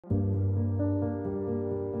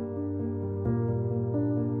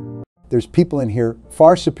There's people in here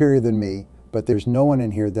far superior than me, but there's no one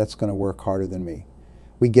in here that's going to work harder than me.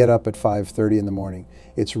 We get up at 5:30 in the morning.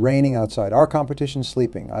 It's raining outside. Our competition's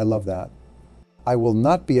sleeping. I love that. I will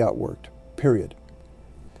not be outworked, period.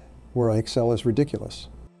 Where I excel is ridiculous.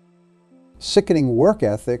 Sickening work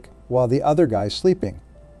ethic while the other guy's sleeping.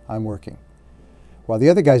 I'm working. While the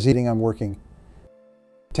other guy's eating, I'm working.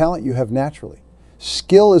 Talent you have naturally.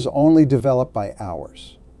 Skill is only developed by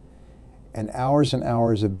hours. And hours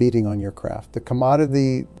of beating on your craft. The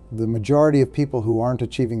commodity, the majority of people who aren't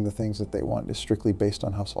achieving the things that they want is strictly based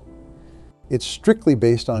on hustle. It's strictly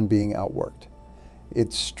based on being outworked.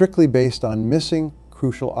 It's strictly based on missing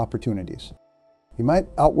crucial opportunities. You might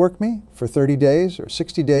outwork me for 30 days or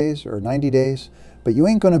 60 days or 90 days, but you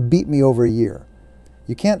ain't going to beat me over a year.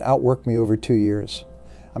 You can't outwork me over 2 years.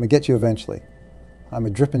 I'm going to get you eventually. I'm a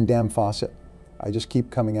dripping damn faucet. I just keep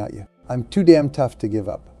coming at you. I'm too damn tough to give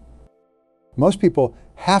up. Most people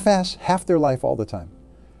half-ass half their life all the time.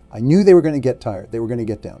 I knew they were going to get tired. They were going to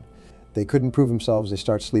get down. They couldn't prove themselves. They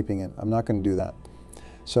start sleeping in. I'm not going to do that.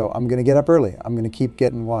 So I'm going to get up early. I'm going to keep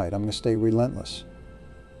getting wide. I'm going to stay relentless.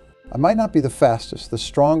 I might not be the fastest, the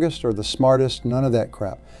strongest, or the smartest, none of that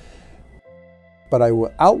crap. But I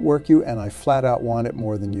will outwork you, and I flat out want it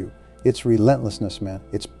more than you. It's relentlessness, man.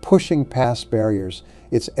 It's pushing past barriers.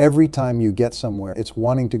 It's every time you get somewhere, it's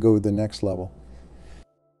wanting to go to the next level.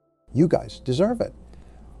 You guys deserve it.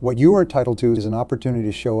 What you are entitled to is an opportunity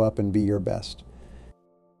to show up and be your best.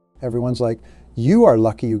 Everyone's like, you are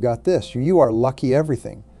lucky you got this. You are lucky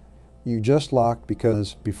everything. You just locked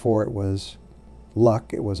because before it was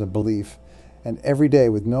luck, it was a belief. And every day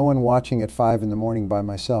with no one watching at 5 in the morning by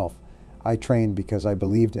myself, I trained because I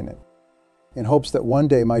believed in it. In hopes that one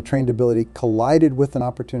day my trained ability collided with an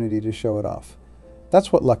opportunity to show it off.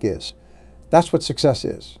 That's what luck is. That's what success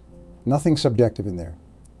is. Nothing subjective in there.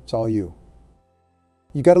 It's all you.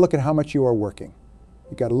 You got to look at how much you are working.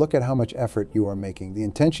 You got to look at how much effort you are making. The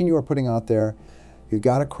intention you are putting out there, you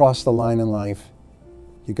got to cross the line in life.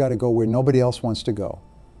 You got to go where nobody else wants to go.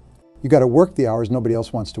 You got to work the hours nobody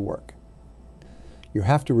else wants to work. You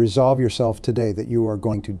have to resolve yourself today that you are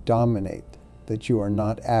going to dominate, that you are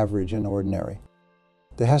not average and ordinary.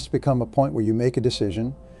 There has to become a point where you make a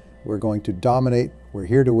decision. We're going to dominate. We're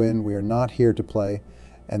here to win. We are not here to play.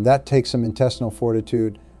 And that takes some intestinal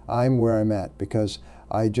fortitude. I'm where I'm at because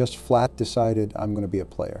I just flat decided I'm going to be a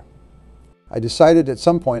player. I decided at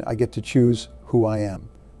some point I get to choose who I am.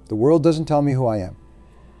 The world doesn't tell me who I am.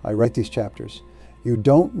 I write these chapters. You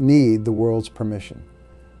don't need the world's permission.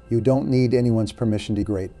 You don't need anyone's permission to be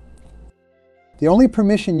great. The only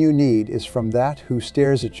permission you need is from that who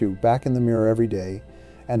stares at you back in the mirror every day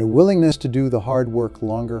and a willingness to do the hard work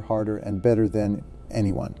longer, harder, and better than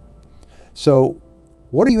anyone. So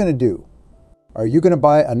what are you going to do? Are you going to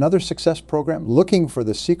buy another success program looking for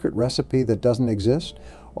the secret recipe that doesn't exist?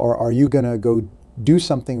 Or are you going to go do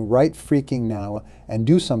something right freaking now and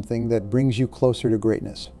do something that brings you closer to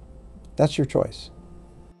greatness? That's your choice.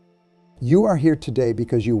 You are here today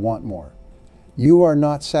because you want more. You are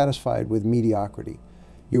not satisfied with mediocrity.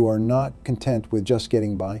 You are not content with just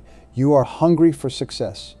getting by. You are hungry for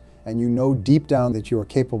success, and you know deep down that you are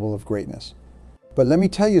capable of greatness. But let me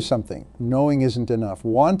tell you something, knowing isn't enough.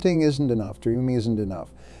 Wanting isn't enough. Dreaming isn't enough.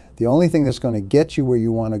 The only thing that's going to get you where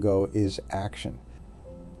you want to go is action.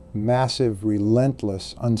 Massive,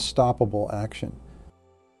 relentless, unstoppable action.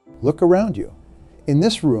 Look around you. In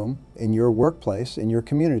this room, in your workplace, in your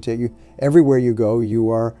community, everywhere you go, you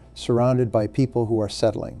are surrounded by people who are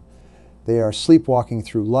settling. They are sleepwalking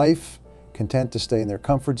through life, content to stay in their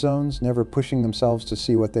comfort zones, never pushing themselves to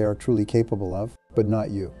see what they are truly capable of, but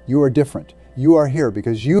not you. You are different. You are here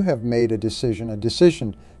because you have made a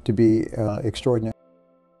decision to be extraordinary.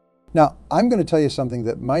 Now, I'm going to tell you something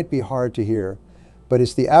that might be hard to hear, but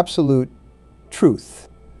it's the absolute truth.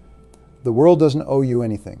 The world doesn't owe you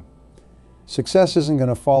anything. Success isn't going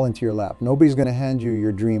to fall into your lap. Nobody's going to hand you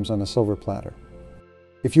your dreams on a silver platter.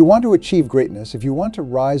 If you want to achieve greatness, if you want to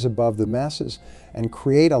rise above the masses and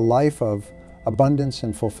create a life of abundance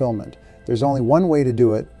and fulfillment, there's only one way to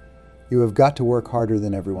do it. You have got to work harder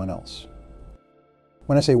than everyone else.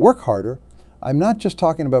 When I say work harder, I'm not just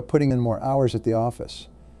talking about putting in more hours at the office.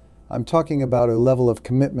 I'm talking about a level of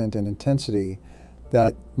commitment and intensity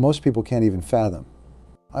that most people can't even fathom.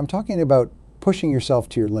 I'm talking about pushing yourself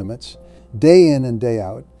to your limits, day in and day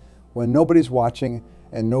out, when nobody's watching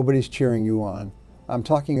and nobody's cheering you on. I'm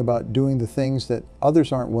talking about doing the things that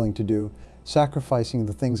others aren't willing to do, sacrificing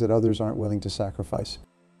the things that others aren't willing to sacrifice.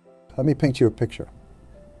 Let me paint you a picture.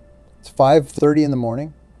 It's 5:30 in the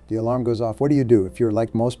morning. The alarm goes off. What do you do? If you're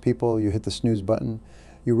like most people, you hit the snooze button.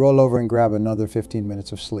 You roll over and grab another 15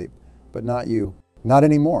 minutes of sleep. But not you. Not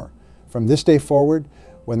anymore. From this day forward,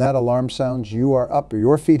 when that alarm sounds, you are up,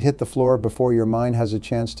 your feet hit the floor before your mind has a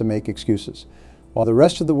chance to make excuses. While the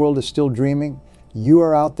rest of the world is still dreaming, you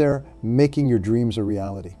are out there making your dreams a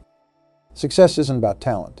reality. Success isn't about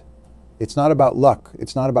talent. It's not about luck.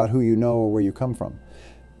 It's not about who you know or where you come from.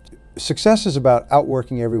 Success is about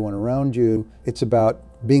outworking everyone around you. It's about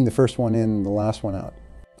being the first one in and the last one out.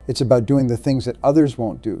 It's about doing the things that others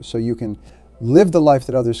won't do so you can live the life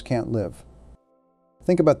that others can't live.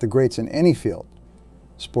 Think about the greats in any field,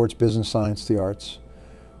 sports, business, science, the arts.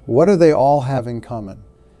 What do they all have in common?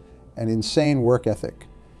 An insane work ethic.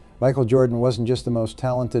 Michael Jordan wasn't just the most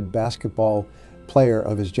talented basketball player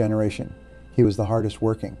of his generation. He was the hardest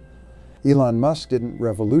working. Elon Musk didn't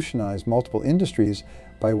revolutionize multiple industries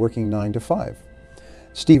by working 9 to 5.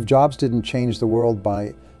 Steve Jobs didn't change the world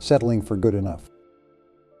by settling for good enough.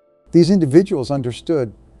 These individuals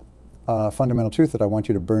understood a fundamental truth that I want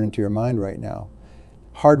you to burn into your mind right now.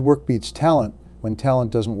 Hard work beats talent when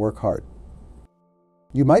talent doesn't work hard.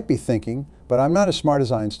 You might be thinking, but I'm not as smart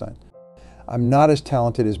as Einstein. I'm not as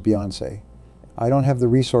talented as Beyonce. I don't have the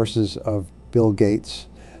resources of Bill Gates.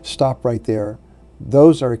 Stop right there.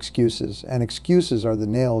 Those are excuses, and excuses are the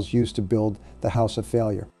nails used to build the house of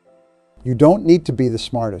failure. You don't need to be the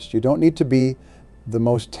smartest. You don't need to be the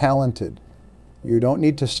most talented. You don't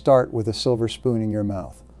need to start with a silver spoon in your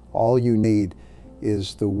mouth. All you need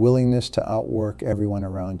is the willingness to outwork everyone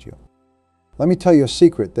around you. Let me tell you a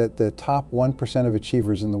secret that the top 1% of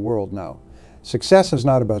achievers in the world know. Success is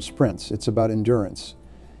not about sprints, it's about endurance.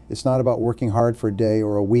 It's not about working hard for a day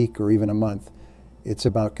or a week or even a month. It's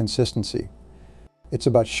about consistency. It's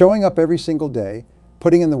about showing up every single day,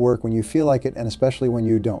 putting in the work when you feel like it, and especially when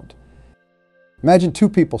you don't. Imagine two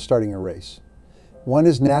people starting a race. One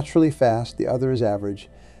is naturally fast, the other is average.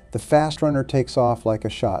 The fast runner takes off like a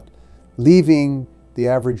shot, leaving the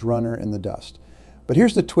average runner in the dust. But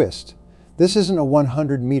here's the twist. This isn't a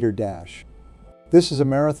 100-meter dash. This is a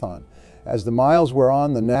marathon. As the miles wear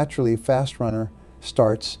on, the naturally fast runner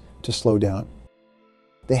starts to slow down.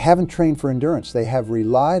 They haven't trained for endurance. They have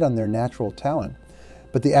relied on their natural talent.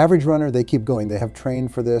 But the average runner, they keep going. They have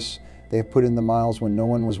trained for this. They have put in the miles when no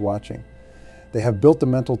one was watching. They have built the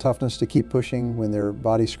mental toughness to keep pushing when their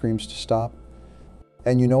body screams to stop.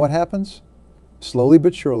 And you know what happens? Slowly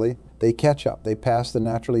but surely, they catch up. They pass the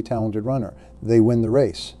naturally talented runner. They win the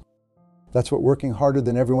race. That's what working harder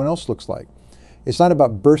than everyone else looks like. It's not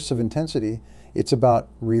about bursts of intensity. It's about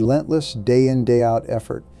relentless day in, day out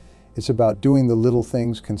effort. It's about doing the little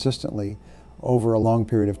things consistently over a long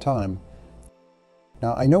period of time.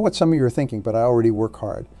 Now, I know what some of you are thinking, but I already work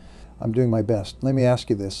hard. I'm doing my best. Let me ask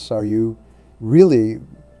you this. Are you truly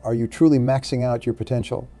maxing out your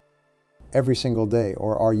potential every single day?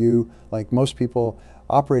 Or are you, like most people,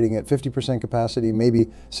 operating at 50% capacity, maybe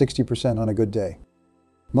 60% on a good day?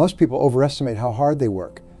 Most people overestimate how hard they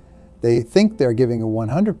work. They think they're giving a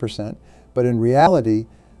 100%, but in reality,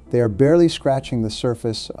 they are barely scratching the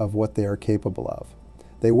surface of what they are capable of.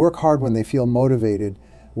 They work hard when they feel motivated,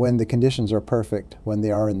 when the conditions are perfect, when they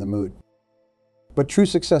are in the mood. But true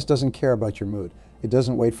success doesn't care about your mood. It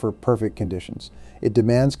doesn't wait for perfect conditions. It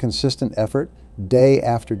demands consistent effort, day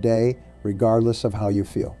after day, regardless of how you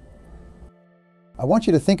feel. I want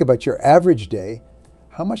you to think about your average day.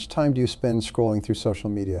 How much time do you spend scrolling through social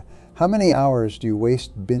media? How many hours do you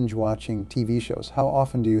waste binge watching TV shows? How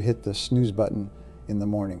often do you hit the snooze button in the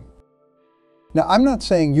morning? Now, I'm not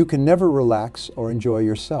saying you can never relax or enjoy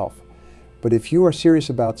yourself, but if you are serious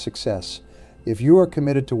about success, if you are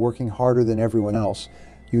committed to working harder than everyone else,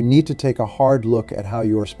 you need to take a hard look at how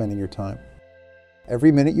you are spending your time.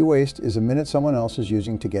 Every minute you waste is a minute someone else is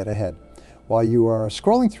using to get ahead. While you are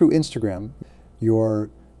scrolling through Instagram, your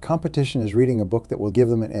competition is reading a book that will give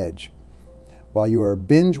them an edge. While you are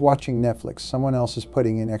binge watching Netflix, someone else is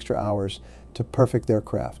putting in extra hours to perfect their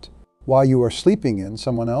craft. While you are sleeping in,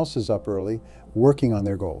 someone else is up early working on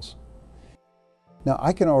their goals. Now,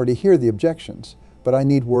 I can already hear the objections, but I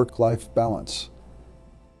need work-life balance.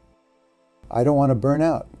 I don't want to burn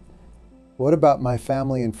out. What about my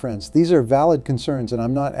family and friends? These are valid concerns, and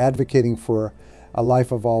I'm not advocating for a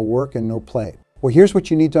life of all work and no play. Well, here's what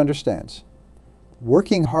you need to understand.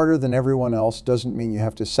 Working harder than everyone else doesn't mean you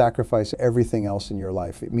have to sacrifice everything else in your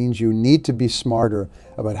life. It means you need to be smarter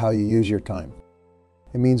about how you use your time.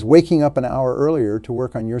 It means waking up an hour earlier to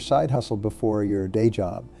work on your side hustle before your day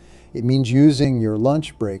job. It means using your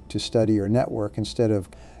lunch break to study or network instead of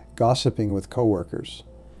gossiping with coworkers.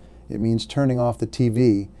 It means turning off the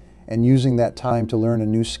TV and using that time to learn a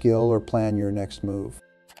new skill or plan your next move.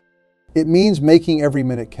 It means making every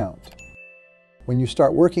minute count. When you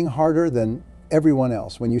start working harder than everyone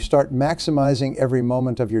else, when you start maximizing every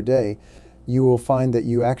moment of your day, you will find that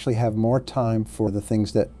you actually have more time for the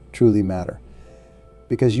things that truly matter,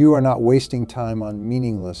 because you are not wasting time on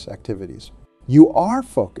meaningless activities. You are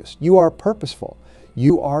focused, you are purposeful,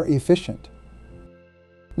 you are efficient.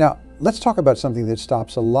 Now, let's talk about something that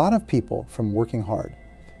stops a lot of people from working hard.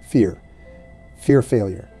 Fear. Fear of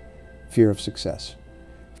failure. Fear of success.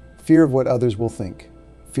 Fear of what others will think.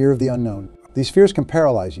 Fear of the unknown. These fears can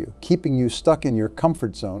paralyze you, keeping you stuck in your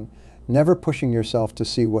comfort zone, never pushing yourself to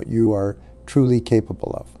see what you are truly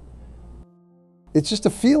capable of. It's just a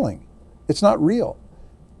feeling. It's not real.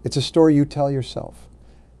 It's a story you tell yourself.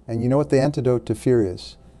 And you know what the antidote to fear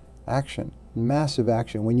is? Action. Massive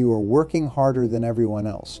action. When you are working harder than everyone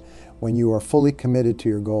else, when you are fully committed to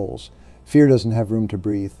your goals, fear doesn't have room to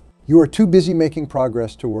breathe. You are too busy making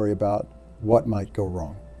progress to worry about what might go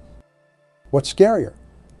wrong. What's scarier?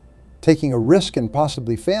 Taking a risk and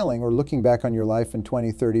possibly failing, or looking back on your life in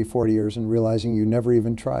 20, 30, 40 years and realizing you never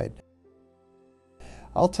even tried?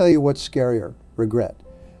 I'll tell you what's scarier: regret.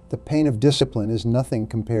 The pain of discipline is nothing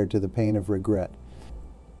compared to the pain of regret.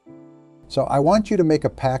 So I want you to make a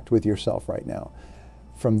pact with yourself right now.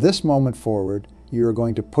 From this moment forward, you are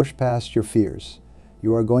going to push past your fears.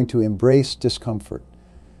 You are going to embrace discomfort.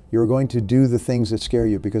 You are going to do the things that scare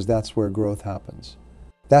you, because that's where growth happens.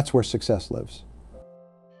 That's where success lives.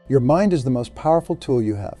 Your mind is the most powerful tool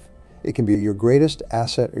you have. It can be your greatest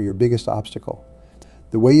asset or your biggest obstacle.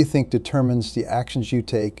 The way you think determines the actions you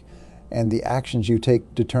take, and the actions you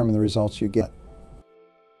take determine the results you get.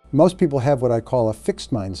 Most people have what I call a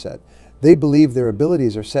fixed mindset. They believe their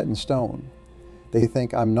abilities are set in stone. They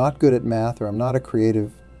think, I'm not good at math, or I'm not a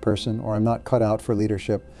creative person, or I'm not cut out for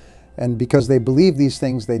leadership. And because they believe these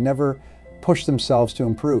things, they never push themselves to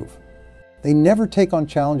improve. They never take on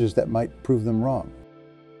challenges that might prove them wrong.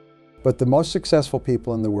 But the most successful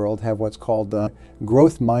people in the world have what's called a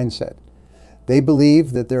growth mindset. They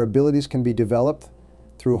believe that their abilities can be developed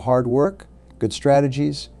through hard work, good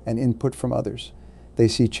strategies, and input from others. They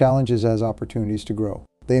see challenges as opportunities to grow.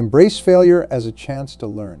 They embrace failure as a chance to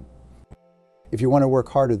learn. If you want to work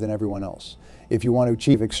harder than everyone else, if you want to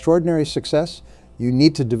achieve extraordinary success, you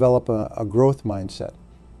need to develop a growth mindset.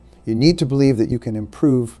 You need to believe that you can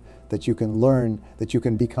improve, that you can learn, that you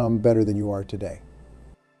can become better than you are today.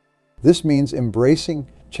 This means embracing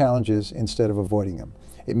challenges instead of avoiding them.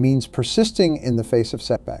 It means persisting in the face of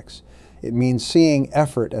setbacks. It means seeing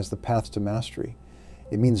effort as the path to mastery.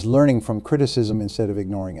 It means learning from criticism instead of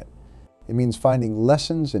ignoring it. It means finding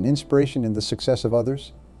lessons and inspiration in the success of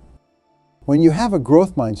others. When you have a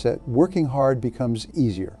growth mindset, working hard becomes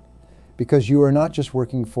easier, because you are not just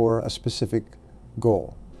working for a specific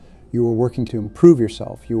goal. You are working to improve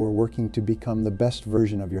yourself. You are working to become the best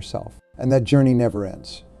version of yourself. And that journey never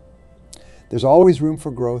ends. There's always room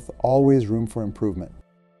for growth, always room for improvement.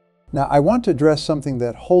 Now, I want to address something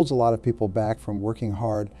that holds a lot of people back from working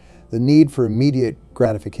hard: the need for immediate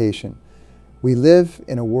gratification. We live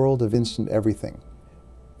in a world of instant everything.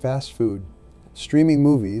 Fast food, streaming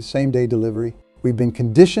movies, same-day delivery. We've been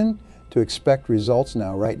conditioned to expect results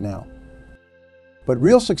now, right now. But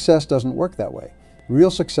real success doesn't work that way.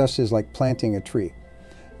 Real success is like planting a tree.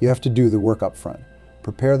 You have to do the work up front.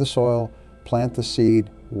 Prepare the soil, plant the seed,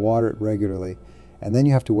 water it regularly, and then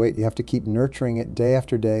you have to wait. You have to keep nurturing it day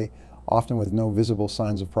after day, often with no visible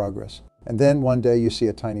signs of progress. And then one day you see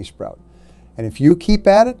a tiny sprout. And if you keep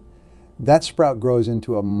at it, that sprout grows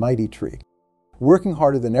into a mighty tree. Working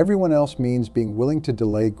harder than everyone else means being willing to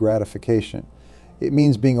delay gratification. It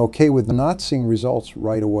means being okay with not seeing results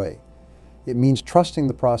right away. It means trusting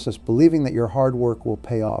the process, believing that your hard work will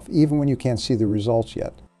pay off, even when you can't see the results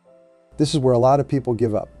yet. This is where a lot of people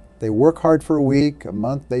give up. They work hard for a week, a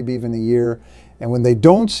month, maybe even a year, and when they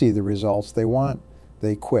don't see the results they want,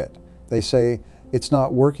 they quit. They say, it's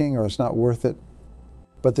not working, or it's not worth it.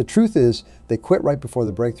 But the truth is, they quit right before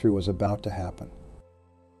the breakthrough was about to happen.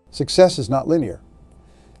 Success is not linear.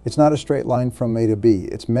 It's not a straight line from A to B.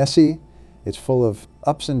 It's messy. It's full of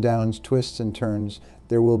ups and downs, twists and turns.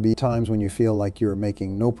 There will be times when you feel like you're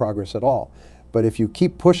making no progress at all. But if you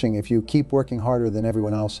keep pushing, if you keep working harder than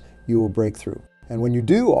everyone else, you will break through. And when you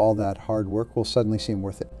do, all that hard work will suddenly seem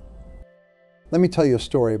worth it. Let me tell you a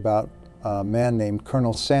story about a man named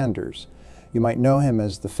Colonel Sanders. You might know him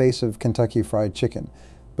as the face of Kentucky Fried Chicken.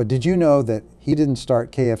 But did you know that he didn't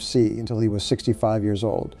start KFC until he was 65 years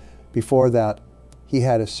old? Before that, he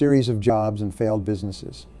had a series of jobs and failed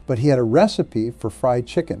businesses. But he had a recipe for fried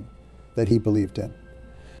chicken that he believed in.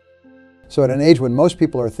 So at an age when most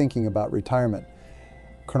people are thinking about retirement,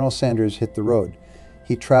 Colonel Sanders hit the road.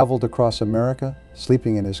 He traveled across America,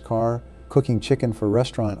 sleeping in his car, cooking chicken for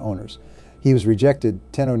restaurant owners. He was rejected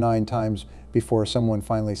 10 or 9 times before someone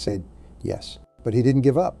finally said yes. But he didn't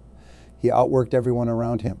give up. He outworked everyone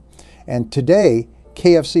around him. And today,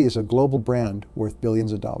 KFC is a global brand worth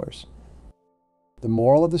billions of dollars. The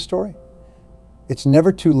moral of the story? It's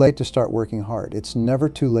never too late to start working hard. It's never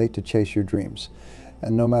too late to chase your dreams.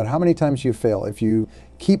 And no matter how many times you fail, if you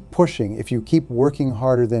keep pushing, if you keep working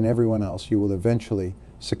harder than everyone else, you will eventually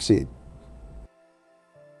succeed.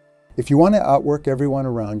 If you want to outwork everyone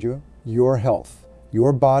around you, your health,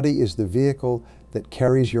 your body is the vehicle that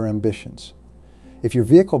carries your ambitions. If your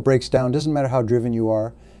vehicle breaks down, doesn't matter how driven you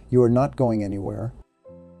are not going anywhere.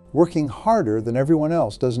 Working harder than everyone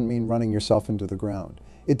else doesn't mean running yourself into the ground.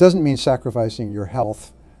 It doesn't mean sacrificing your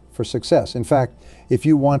health for success. In fact, if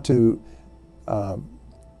you want to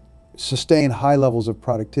sustain high levels of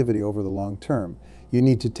productivity over the long term, you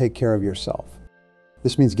need to take care of yourself.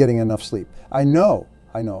 This means getting enough sleep. I know,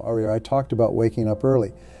 earlier I talked about waking up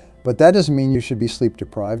early, but that doesn't mean you should be sleep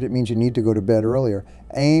deprived. It means you need to go to bed earlier.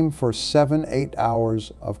 Aim for 7-8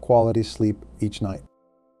 hours of quality sleep each night.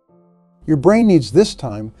 Your brain needs this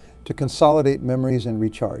time to consolidate memories and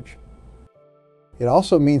recharge. It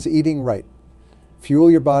also means eating right.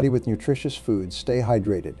 Fuel your body with nutritious foods, stay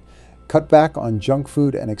hydrated. Cut back on junk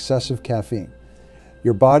food and excessive caffeine.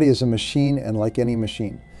 Your body is a machine, and like any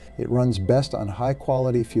machine, it runs best on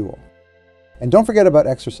high-quality fuel. And don't forget about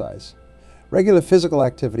exercise. Regular physical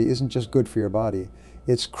activity isn't just good for your body,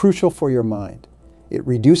 it's crucial for your mind. It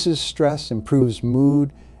reduces stress, improves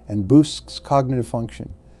mood, and boosts cognitive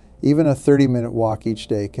function. Even a 30-minute walk each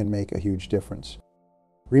day can make a huge difference.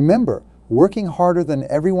 Remember, working harder than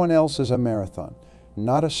everyone else is a marathon,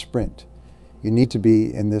 not a sprint. You need to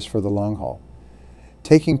be in this for the long haul.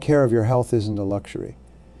 Taking care of your health isn't a luxury.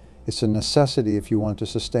 It's a necessity if you want to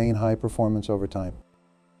sustain high performance over time.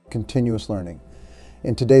 Continuous learning.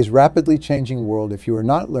 In today's rapidly changing world, if you are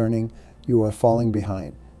not learning, you are falling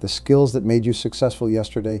behind. The skills that made you successful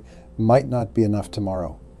yesterday might not be enough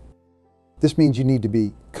tomorrow. This means you need to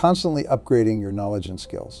be constantly upgrading your knowledge and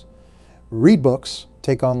skills. Read books,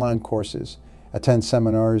 take online courses, attend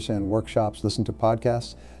seminars and workshops, listen to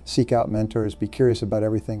podcasts, seek out mentors, be curious about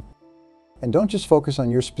everything. And don't just focus on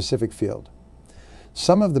your specific field.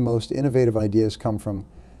 Some of the most innovative ideas come from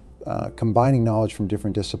combining knowledge from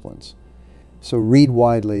different disciplines. So read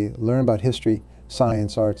widely, learn about history,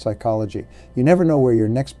 science, art, psychology. You never know where your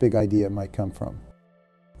next big idea might come from.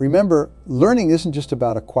 Remember, learning isn't just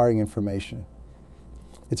about acquiring information.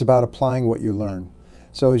 It's about applying what you learn.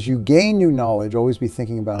 So as you gain new knowledge, always be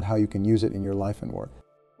thinking about how you can use it in your life and work.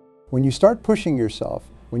 When you start pushing yourself,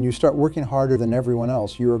 when you start working harder than everyone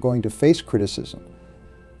else, you are going to face criticism.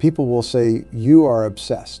 People will say you are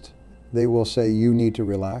obsessed. They will say you need to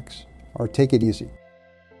relax or take it easy.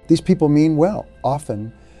 These people mean well.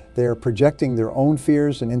 Often they are projecting their own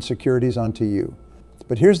fears and insecurities onto you.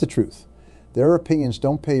 But here's the truth. Their opinions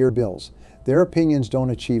don't pay your bills. Their opinions don't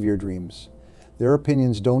achieve your dreams. Their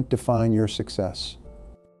opinions don't define your success.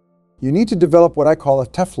 You need to develop what I call a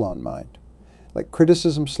Teflon mind. Let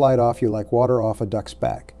criticism slide off you like water off a duck's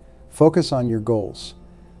back. Focus on your goals.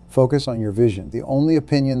 Focus on your vision. The only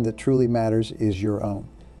opinion that truly matters is your own.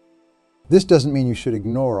 This doesn't mean you should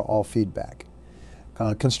ignore all feedback.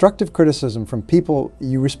 Constructive criticism from people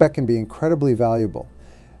you respect can be incredibly valuable,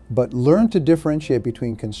 but learn to differentiate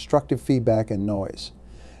between constructive feedback and noise.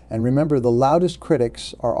 And remember, the loudest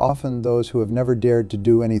critics are often those who have never dared to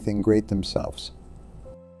do anything great themselves.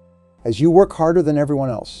 As you work harder than everyone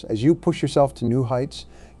else, as you push yourself to new heights,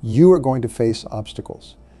 you are going to face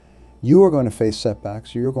obstacles. You are going to face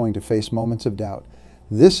setbacks. You're going to face moments of doubt.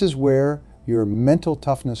 This is where your mental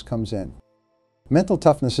toughness comes in. Mental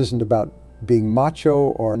toughness isn't about being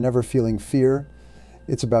macho or never feeling fear.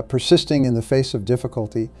 It's about persisting in the face of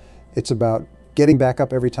difficulty. It's about getting back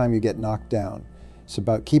up every time you get knocked down. It's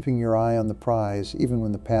about keeping your eye on the prize even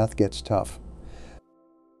when the path gets tough.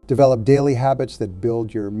 Develop daily habits that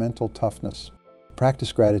build your mental toughness.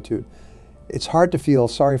 Practice gratitude. It's hard to feel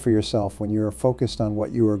sorry for yourself when you're focused on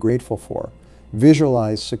what you are grateful for.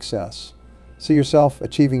 Visualize success. See yourself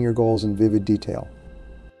achieving your goals in vivid detail.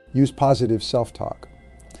 Use positive self-talk.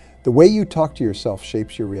 The way you talk to yourself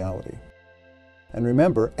shapes your reality. And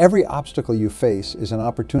remember, every obstacle you face is an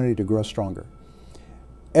opportunity to grow stronger.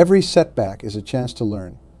 Every setback is a chance to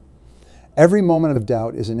learn. Every moment of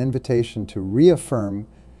doubt is an invitation to reaffirm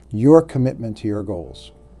your commitment to your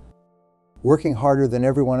goals. Working harder than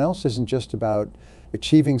everyone else isn't just about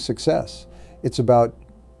achieving success. It's about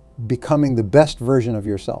becoming the best version of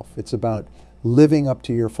yourself. It's about living up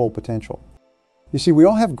to your full potential. You see, we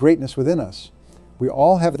all have greatness within us. We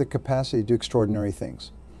all have the capacity to do extraordinary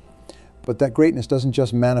things. But that greatness doesn't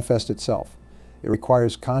just manifest itself. It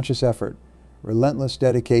requires conscious effort, relentless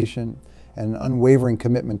dedication, and an unwavering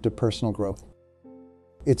commitment to personal growth.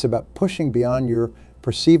 It's about pushing beyond your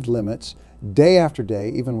perceived limits day after day,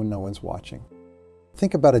 even when no one's watching.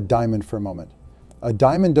 Think about a diamond for a moment. A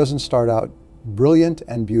diamond doesn't start out brilliant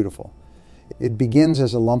and beautiful. It begins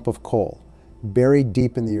as a lump of coal, buried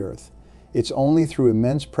deep in the earth. It's only through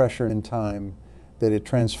immense pressure and time that it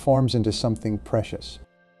transforms into something precious.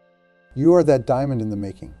 You are that diamond in the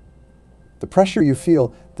making. The pressure you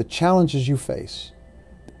feel, the challenges you face,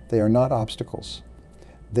 they are not obstacles.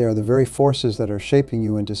 They are the very forces that are shaping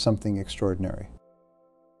you into something extraordinary.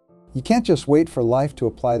 You can't just wait for life to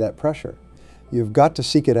apply that pressure. You've got to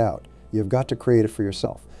seek it out. You've got to create it for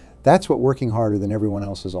yourself. That's what working harder than everyone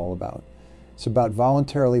else is all about. It's about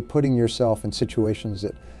voluntarily putting yourself in situations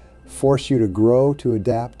that force you to grow, to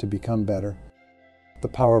adapt, to become better. The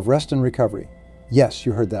power of rest and recovery. Yes,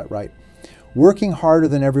 you heard that right. Working harder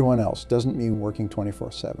than everyone else doesn't mean working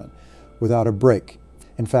 24/7 without a break.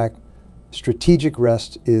 In fact, strategic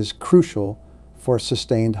rest is crucial for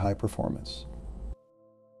sustained high performance.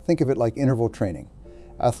 Think of it like interval training.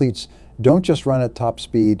 Athletes don't just run at top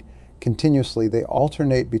speed continuously, they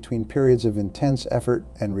alternate between periods of intense effort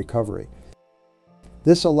and recovery.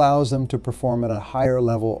 This allows them to perform at a higher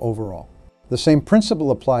level overall. The same principle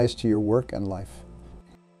applies to your work and life.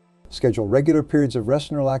 Schedule regular periods of rest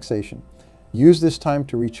and relaxation. Use this time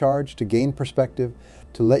to recharge, to gain perspective,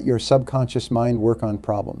 to let your subconscious mind work on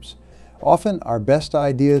problems. Often, our best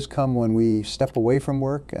ideas come when we step away from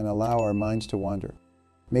work and allow our minds to wander.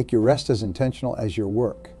 Make your rest as intentional as your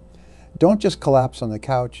work. Don't just collapse on the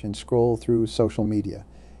couch and scroll through social media.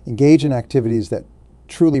 Engage in activities that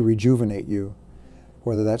truly rejuvenate you,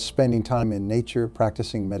 whether that's spending time in nature,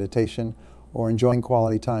 practicing meditation, or enjoying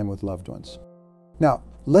quality time with loved ones. Now,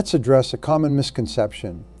 let's address a common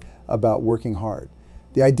misconception about working hard.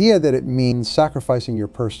 The idea that it means sacrificing your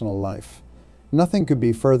personal life. Nothing could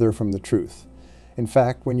be further from the truth. In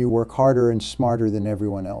fact, when you work harder and smarter than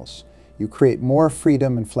everyone else, you create more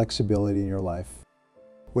freedom and flexibility in your life.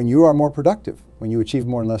 When you are more productive, when you achieve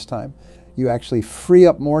more in less time, you actually free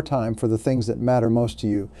up more time for the things that matter most to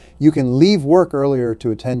you. You can leave work earlier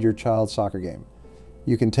to attend your child's soccer game.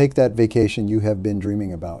 You can take that vacation you have been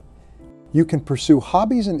dreaming about. You can pursue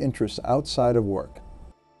hobbies and interests outside of work.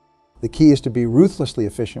 The key is to be ruthlessly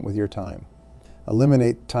efficient with your time.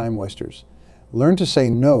 Eliminate time wasters. Learn to say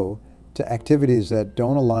no to activities that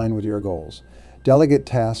don't align with your goals. Delegate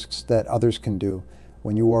tasks that others can do.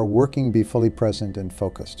 When you are working, be fully present and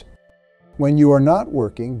focused. When you are not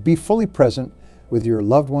working, be fully present with your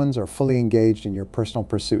loved ones or fully engaged in your personal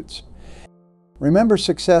pursuits. Remember,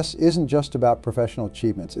 success isn't just about professional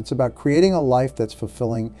achievements. It's about creating a life that's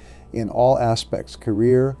fulfilling in all aspects: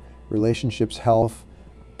 career, relationships, health,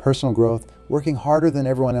 personal growth. Working harder than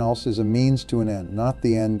everyone else is a means to an end, not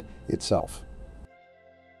the end itself.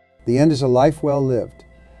 The end is a life well lived,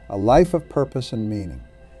 a life of purpose and meaning.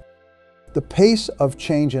 The pace of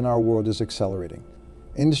change in our world is accelerating.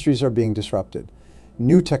 Industries are being disrupted.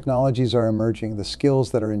 New technologies are emerging. The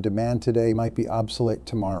skills that are in demand today might be obsolete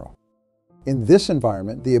tomorrow. In this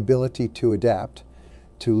environment, the ability to adapt,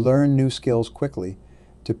 to learn new skills quickly,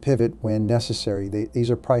 to pivot when necessary, these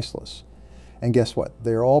are priceless. And guess what?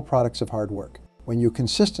 They're all products of hard work. When you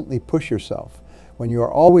consistently push yourself, when you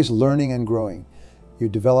are always learning and growing, you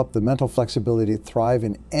develop the mental flexibility to thrive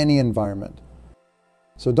in any environment.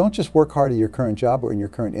 So don't just work hard at your current job or in your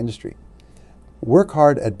current industry. Work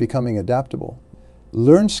hard at becoming adaptable.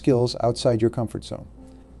 Learn skills outside your comfort zone.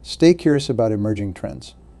 Stay curious about emerging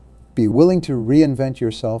trends. Be willing to reinvent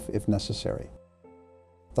yourself if necessary.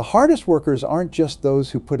 The hardest workers aren't just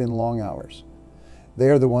those who put in long hours. They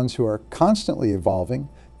are the ones who are constantly evolving,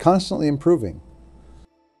 constantly improving.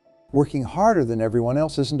 Working harder than everyone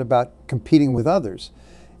else isn't about competing with others.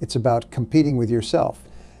 It's about competing with yourself.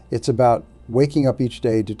 It's about waking up each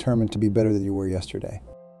day determined to be better than you were yesterday.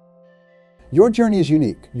 Your journey is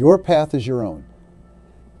unique. Your path is your own.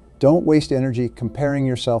 Don't waste energy comparing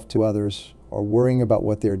yourself to others or worrying about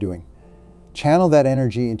what they're doing. Channel that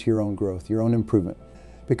energy into your own growth, your own improvement.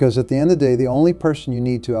 Because at the end of the day, the only person you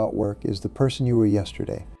need to outwork is the person you were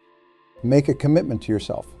yesterday. Make a commitment to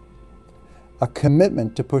yourself. A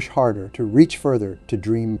commitment to push harder, to reach further, to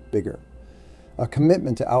dream bigger. A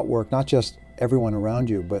commitment to outwork not just everyone around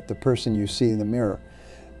you, but the person you see in the mirror.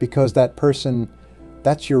 Because that person,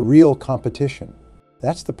 that's your real competition.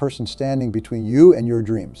 That's the person standing between you and your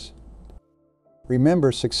dreams.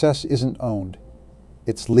 Remember, success isn't owned,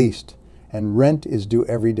 it's leased, and rent is due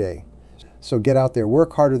every day. So get out there,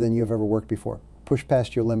 work harder than you've ever worked before. Push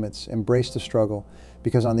past your limits, embrace the struggle,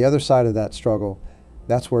 because on the other side of that struggle,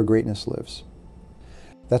 that's where greatness lives.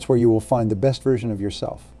 That's where you will find the best version of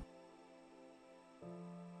yourself.